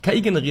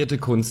KI-generierte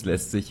Kunst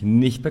lässt sich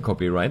nicht per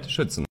Copyright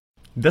schützen.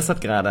 Das hat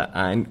gerade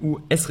ein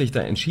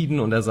US-Richter entschieden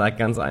und er sagt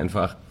ganz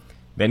einfach,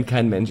 wenn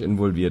kein Mensch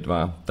involviert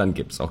war, dann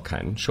gibt's auch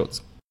keinen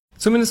Schutz.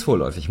 Zumindest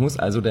vorläufig muss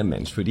also der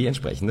Mensch für die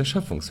entsprechende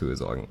Schöpfungshöhe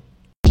sorgen.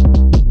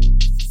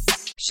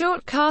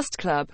 Shortcast Club